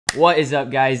What is up,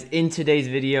 guys? In today's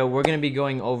video, we're going to be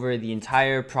going over the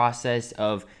entire process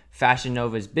of Fashion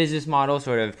Nova's business model,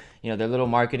 sort of, their little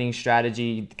marketing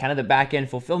strategy, kind of the back end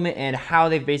fulfillment, and how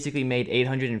they've basically made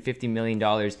 $850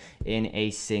 million in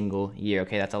a single year.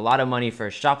 Okay, that's a lot of money for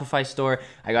a Shopify store.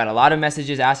 I got a lot of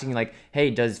messages asking like, hey,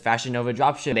 does Fashion Nova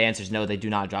dropship? The answer is no, they do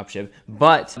not dropship.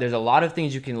 But there's a lot of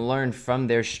things you can learn from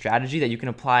their strategy that you can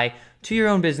apply to your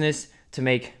own business to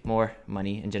make more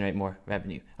money and generate more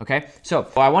revenue. Okay,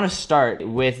 so I want to start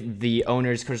with the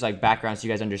owner's background, so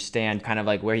you guys understand kind of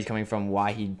like where he's coming from,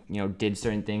 why he did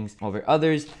certain things over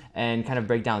others, and kind of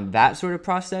break down that sort of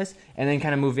process, and then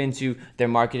kind of move into their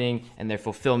marketing and their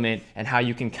fulfillment and how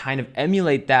you can kind of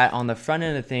emulate that on the front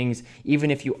end of things,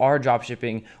 even if you are drop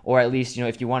shipping, or at least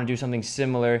if you want to do something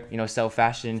similar, sell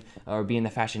fashion or be in the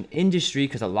fashion industry,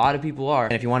 because a lot of people are.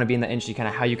 And if you want to be in the industry, kind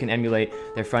of how you can emulate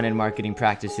their front end marketing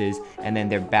practices and then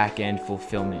their back end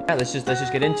fulfillment. Yeah, let's just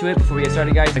get into it. Before we get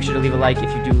started, guys, make sure to leave a like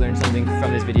if you do learn something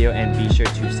from this video, and be sure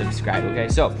to subscribe. Okay,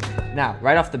 so now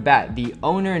right off the bat, the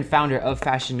owner and founder of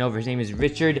Fashion Nova, his name is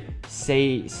Richard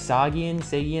Sagian.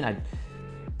 I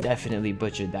definitely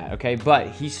butchered that, okay? But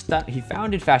he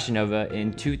founded Fashion Nova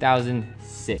in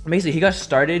 2006. Basically, he got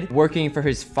started working for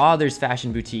his father's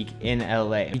fashion boutique in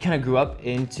LA. He kind of grew up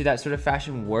into that sort of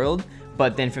fashion world,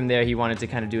 but then from there, he wanted to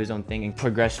kind of do his own thing and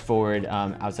progress forward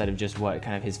outside of just what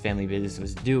kind of his family business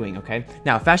was doing, okay?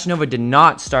 Now, Fashion Nova did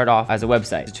not start off as a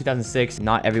website. It's 2006,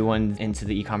 not everyone into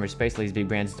the e-commerce space. These big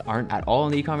brands aren't at all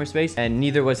in the e-commerce space, and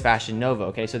neither was Fashion Nova,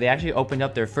 okay? So they actually opened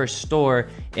up their first store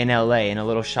in LA, in a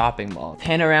little shopping mall,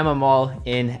 Panorama Mall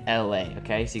in LA,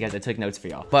 okay? So you guys, I took notes for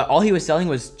y'all. But all he was selling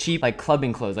was cheap, like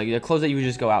clubbing clothes, like the clothes that you would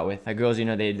just go out with. Like girls,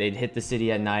 they'd hit the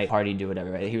city at night, party, do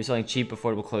whatever, right? He was selling cheap,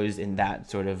 affordable clothes in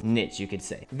that sort of niche, you could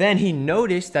say. Then he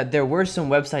noticed that there were some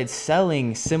websites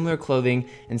selling similar clothing,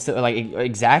 and so like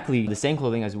exactly the same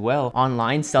clothing as well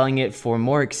online, selling it for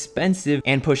more expensive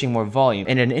and pushing more volume.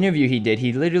 In an interview he did,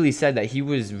 he literally said that he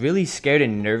was really scared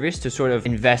and nervous to sort of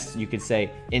invest, you could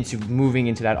say, into moving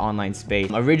into that online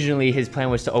space. Originally, his plan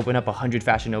was to open up 100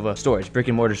 Fashion Nova stores, brick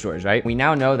and mortar stores, right? We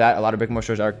now know that a lot of brick and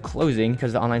mortar stores are closing because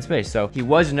of the online space. So he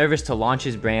was nervous to launch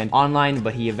his brand online,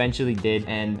 but he eventually did,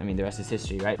 and I mean, the rest is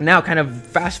history, right? Now, kind of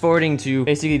fast forwarding to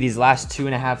basically these last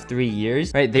 2.5, 3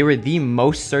 years, right? They were the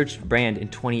most searched brand in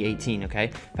 2018,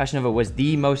 okay? Fashion Nova was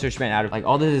the most searched brand out of like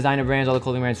all the designer brands, all the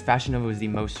clothing brands. Fashion Nova was the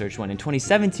most searched one. In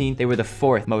 2017, they were the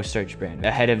 4th most searched brand,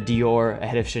 ahead of Dior,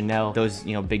 ahead of Chanel, those,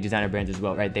 big designer brands as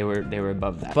well, right? They were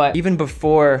above that. But even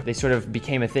before they sort of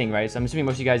became a thing, right? So I'm assuming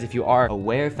most of you guys, if you are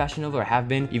aware of Fashion Nova or have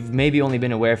been, you've maybe only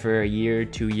been aware for a year,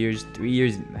 2 years, 3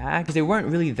 years max, because they weren't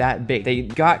really that big. They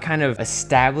got kind of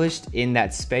established in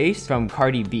that space from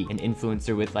Cardi B, an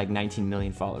influencer with like 19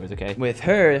 million followers, okay? With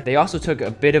her, they also took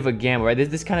a bit of a gamble, right?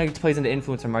 This kind of plays into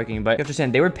influencer marketing, but you have to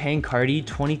understand, they were paying Cardi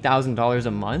 $20,000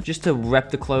 a month just to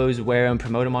rep the clothes, wear them,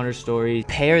 promote them on her stories,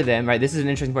 pair them, right? This is an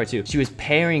interesting part too. She was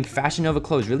pairing Fashion Nova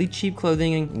clothes, really cheap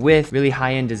clothing, with really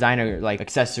high-end designer like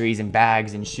accessories and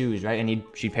bags and shoes, right? And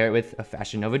she'd pair it with a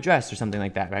Fashion Nova dress or something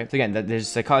like that, right? So again, there's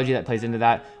psychology that plays into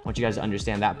that. I want you guys to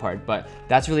understand that part, but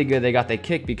that's really good. They got that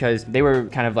kick because they were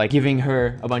kind of like giving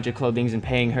her a bunch of clothings and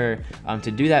paying her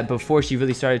to do that before she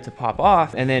really started to pop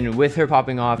off. And then with her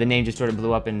popping off, the name just sort of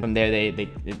blew up, and from there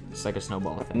it's like a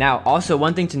snowball. Now, also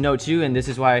one thing to note too, and this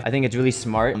is why I think it's really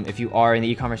smart if you are in the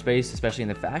e-commerce space, especially in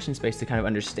the fashion space, to kind of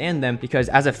understand them, because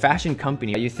as a fashion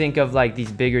company, you think of like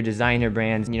these bigger designer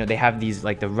brands, they have these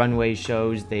like the runway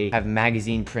shows, they have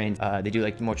magazine print, they do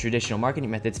like more traditional marketing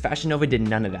methods. Fashion Nova did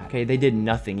none of that, okay? They did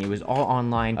nothing. It was all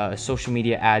online, social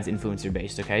media ads, influencer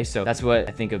based, okay? So that's what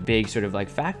I think a big sort of like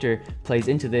factor plays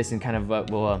into this, and kind of what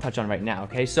we'll touch on right now,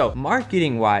 okay? So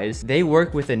marketing wise, they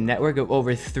work with a network of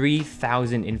over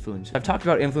 3,000 influencers. I've talked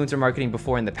about influencer marketing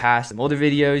before in the past, in older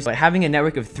videos, but having a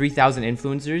network of 3,000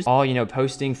 influencers, all,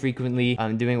 posting frequently,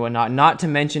 doing whatnot, not to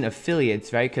mention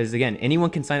affiliates, right? Because again, anyone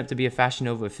can sign up to be a Fashion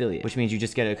Nova affiliate, which means you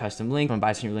just get a custom link. When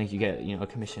buys from your link, you get, a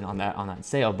commission on that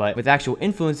sale. But with actual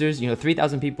influencers,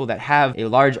 3,000 people that have a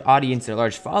large audience, a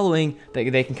large following, that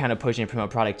they can kind of push and promote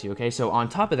product to, okay? So on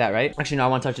top of that, right? Actually, no, I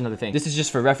want to touch another thing. This is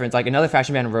just for reference, like another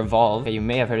fashion brand, Revolve, okay, you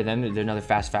may have heard of them. They're another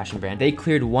fast fashion brand. They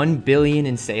cleared 1 billion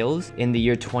in sales in the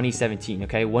year 2017,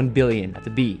 okay? 1 billion at the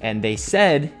B. And they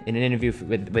said in an interview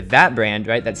with that brand,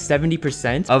 right, that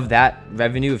 70% of that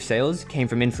revenue of sales came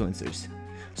from influencers.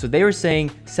 So they were saying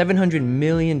 $700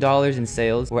 million in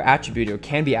sales were attributed or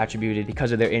can be attributed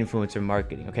because of their influencer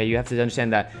marketing. Okay, you have to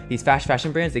understand that these fast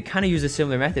fashion brands, they kind of use a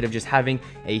similar method of just having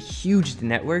a huge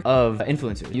network of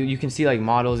influencers. You can see like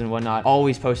models and whatnot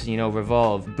always posting, you know,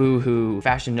 Revolve, Boohoo,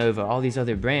 Fashion Nova, all these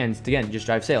other brands, again, just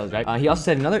drive sales, right? He also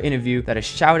said in another interview that a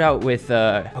shout out with who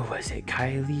was it,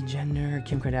 Kylie Jenner,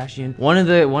 Kim Kardashian, one of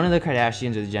the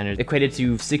Kardashians or the Jenners, equated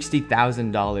to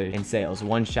 $60,000 in sales,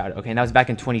 one shout out. Okay, and that was back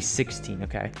in 2016.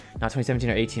 Okay, not 2017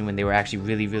 or 18 when they were actually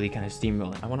really kind of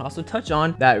steamrolling. I want to also touch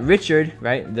on that Richard,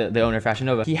 right, the owner of Fashion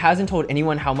Nova, he hasn't told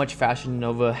anyone how much Fashion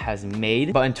Nova has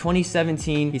made, but in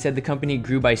 2017 he said the company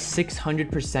grew by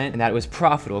 600% and that it was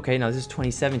profitable. Okay, now this is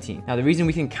 2017. Now the reason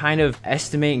we can kind of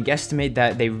estimate and guesstimate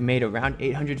that they made around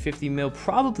 850 mil,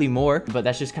 probably more, but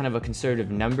that's just kind of a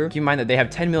conservative number. Keep in mind that they have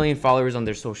 10 million followers on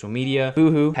their social media.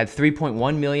 Boohoo had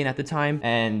 3.1 million at the time,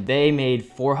 and they made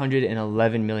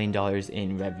 $411 million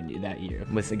in revenue that year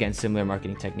with, again, similar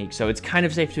marketing techniques. So it's kind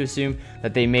of safe to assume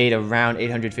that they made around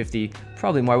 850,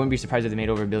 probably more. I wouldn't be surprised if they made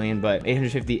over $1 billion, but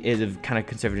 850 is a kind of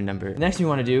conservative number. The next thing we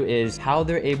want to do is how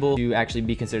they're able to actually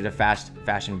be considered a fast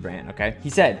fashion brand. Okay, he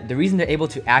said the reason they're able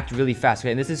to act really fast,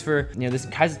 okay, and this is for, you know, this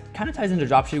kind of ties into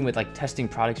dropshipping with like testing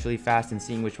products really fast and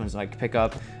seeing which ones like pick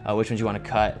up, which ones you want to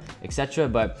cut, etc.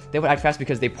 But they would act fast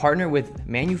because they partner with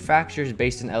manufacturers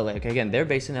based in LA. Okay, again, they're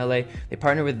based in LA. They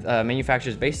partner with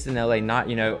manufacturers based in LA, not,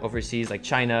 you know, overseas like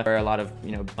China, or a lot of,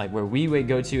 you know, like where we would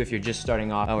go to if you're just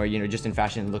starting off, or, you know, just in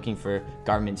fashion looking for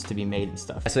garments to be made and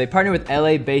stuff. So they partner with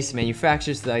LA based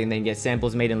manufacturers so that they can get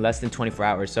samples made in less than 24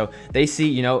 hours. So they see,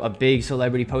 you know, a big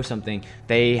celebrity post something,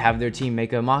 they have their team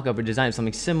make a mock-up or design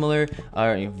something similar,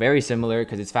 or, you know, very similar,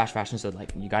 because it's fast fashion. So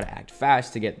like you got to act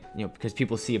fast to get, you know, because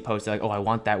people see a post, they're like, oh, I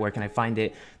want that, where can I find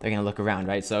it? They're gonna look around,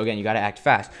 right? So again, you got to act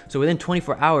fast. So within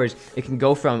 24 hours it can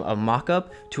go from a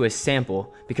mock-up to a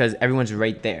sample because everyone's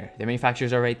right there. The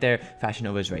manufacturers are right there, Fashion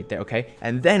Nova is right there. Okay,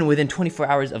 and then within 24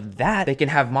 hours of that, they can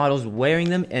have models wearing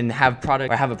them and have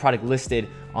a product listed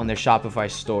on their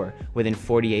Shopify store within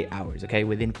 48 hours. Okay,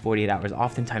 within 48 hours,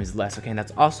 oftentimes less. Okay, and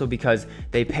that's also because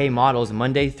they pay models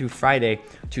Monday through Friday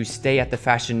to stay at the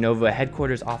Fashion Nova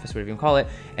headquarters, office, whatever you can call it,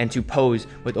 and to pose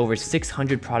with over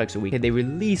 600 products a week. Okay, they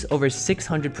release over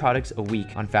 600 products a week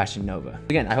on Fashion Nova.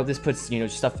 Again, I hope this puts, you know,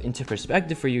 stuff into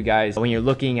perspective for you guys when you're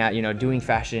looking at, you know, doing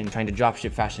fashion, trying to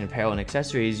dropship fashion apparel and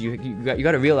accessories. You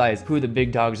got to realize who the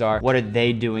big dogs are, what are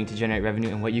they doing to generate revenue,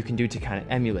 and what you can do to kind of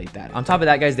emulate that. On top of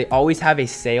that, guys, they always have a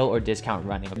sale or discount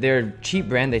running. They're a cheap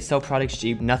brand, they sell products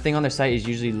cheap. Nothing on their site is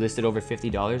usually listed over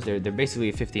 $50. They're basically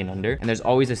a 50 and under, and there's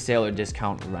always a sale or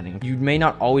discount running. You may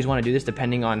not always want to do this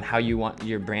depending on how you want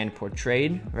your brand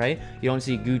portrayed, right? You don't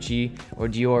see Gucci or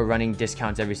Dior running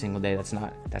discounts every single day. That's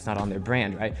not on their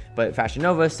brand, right? But Fashion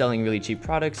Nova selling really cheap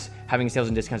products, having sales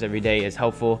and discounts every day is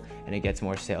helpful, and it gets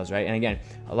more sales, right? And again,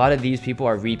 a lot of these people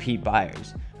are repeat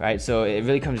buyers, right? So it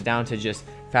really comes down to just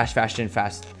fast fashion,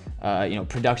 fast you know,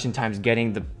 production times,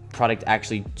 getting the product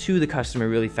actually to the customer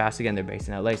really fast. Again, they're based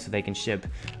in LA, so they can ship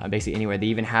basically anywhere. They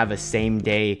even have a same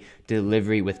day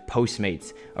delivery with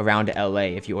Postmates around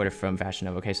LA if you order from Fashion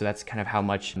Nova. Okay, so that's kind of how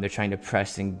much they're trying to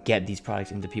press and get these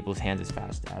products into people's hands as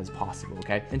fast as possible.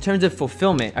 Okay, in terms of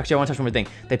fulfillment, actually I want to touch one more thing.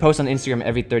 They post on Instagram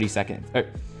every 30 seconds.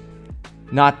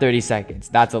 Not 30 seconds,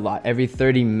 that's a lot. Every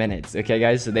 30 minutes. Okay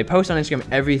guys, so they post on Instagram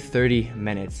every 30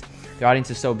 minutes. Their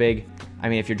audience is so big. I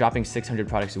mean, if you're dropping 600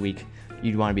 products a week,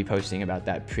 you'd want to be posting about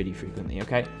that pretty frequently.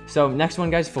 Okay, so next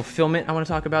one, guys, fulfillment. I want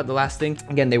to talk about the last thing.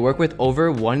 Again, they work with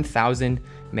over 1,000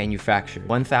 manufacturers.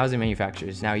 1,000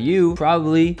 manufacturers. Now you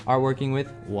probably are working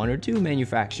with 1 or 2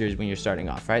 manufacturers when you're starting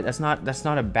off, right? That's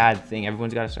not a bad thing.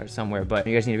 Everyone's got to start somewhere, but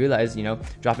you guys need to realize, you know,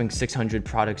 dropping 600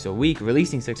 products a week,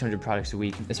 releasing 600 products a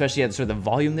week, especially at sort of the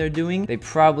volume they're doing, they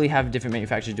probably have different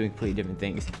manufacturers doing completely different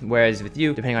things. Whereas with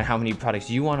you, depending on how many products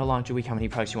you want to launch a week, how many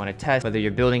products you want to test, whether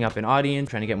you're building up an audience,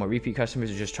 trying to get more repeat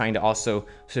customers, or just trying to also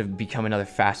sort of become another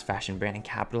fast fashion brand and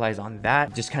capitalize on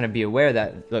that, just kind of be aware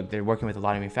that, look, they're working with a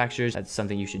lot of manufacturers. That's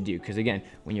something you should do, because again,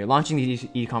 when you're launching these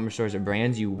e-commerce stores or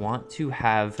brands, you want to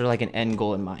have sort of like an end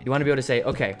goal in mind. You want to be able to say,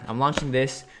 okay, I'm launching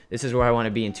this is where I want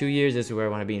to be in 2 years, this is where I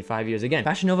want to be in 5 years. Again,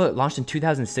 Fashion Nova launched in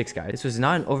 2006, guys. This was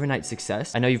not an overnight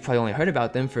success. I know you've probably only heard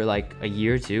about them for like a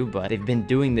year or two, but they've been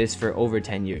doing this for over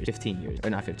 10 years, 15 years,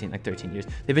 or not 15, like 13 years.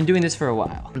 They've been doing this for a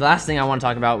while. The last thing I want to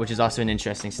talk about, which is also an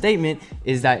interesting statement,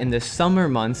 is that in the summer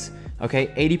months, Okay,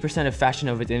 80% of Fashion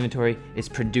Nova's inventory is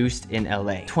produced in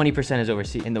LA. 20% is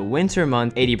overseas. In the winter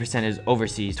month, 80% is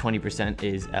overseas, 20%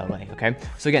 is LA. Okay,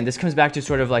 so again, this comes back to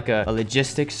sort of like a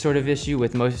logistics sort of issue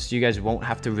with most of you guys won't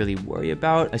have to really worry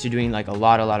about unless you're doing like a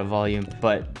lot of volume.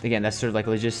 But again, that's sort of like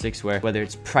logistics where whether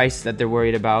it's price that they're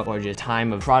worried about or just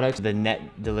time of product, the net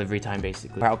delivery time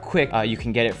basically, how quick you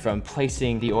can get it from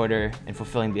placing the order and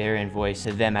fulfilling their invoice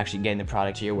to them actually getting the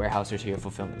product to your warehouse or to your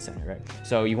fulfillment center, right?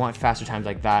 So you want faster times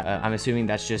like that. I'm assuming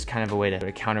that's just kind of a way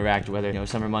to counteract whether, you know,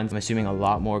 summer months, I'm assuming a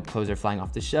lot more clothes are flying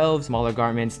off the shelves, smaller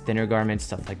garments, thinner garments,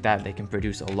 stuff like that. They can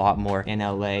produce a lot more in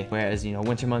LA. Whereas, you know,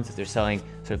 winter months, if they're selling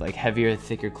sort of like heavier,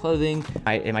 thicker clothing,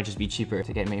 it might just be cheaper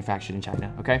to get manufactured in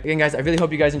China, okay? Again, guys, I really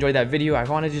hope you guys enjoyed that video. I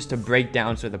wanted just to break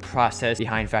down sort of the process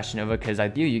behind Fashion Nova because I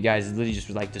knew you guys literally just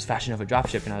was like, does Fashion Nova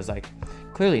dropship? And I was like,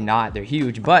 clearly not. They're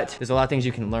huge, but there's a lot of things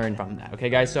you can learn from that. Okay,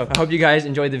 guys, so I hope you guys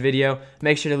enjoyed the video.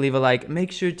 Make sure to leave a like.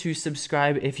 Make sure to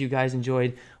subscribe if you guys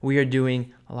enjoyed. We are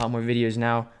doing a lot more videos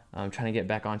now. I'm trying to get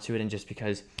back onto it, and just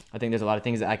because I think there's a lot of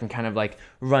things that I can kind of like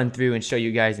run through and show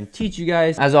you guys and teach you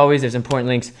guys. As always, there's important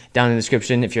links down in the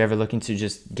description if you're ever looking to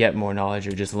just get more knowledge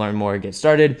or just learn more, get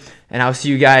started. And I'll see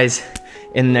you guys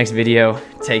in the next video.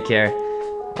 Take care.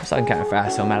 I was talking kind of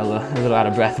fast, so I'm a little out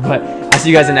of breath, but I'll see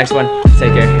you guys in the next one.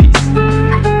 Take care.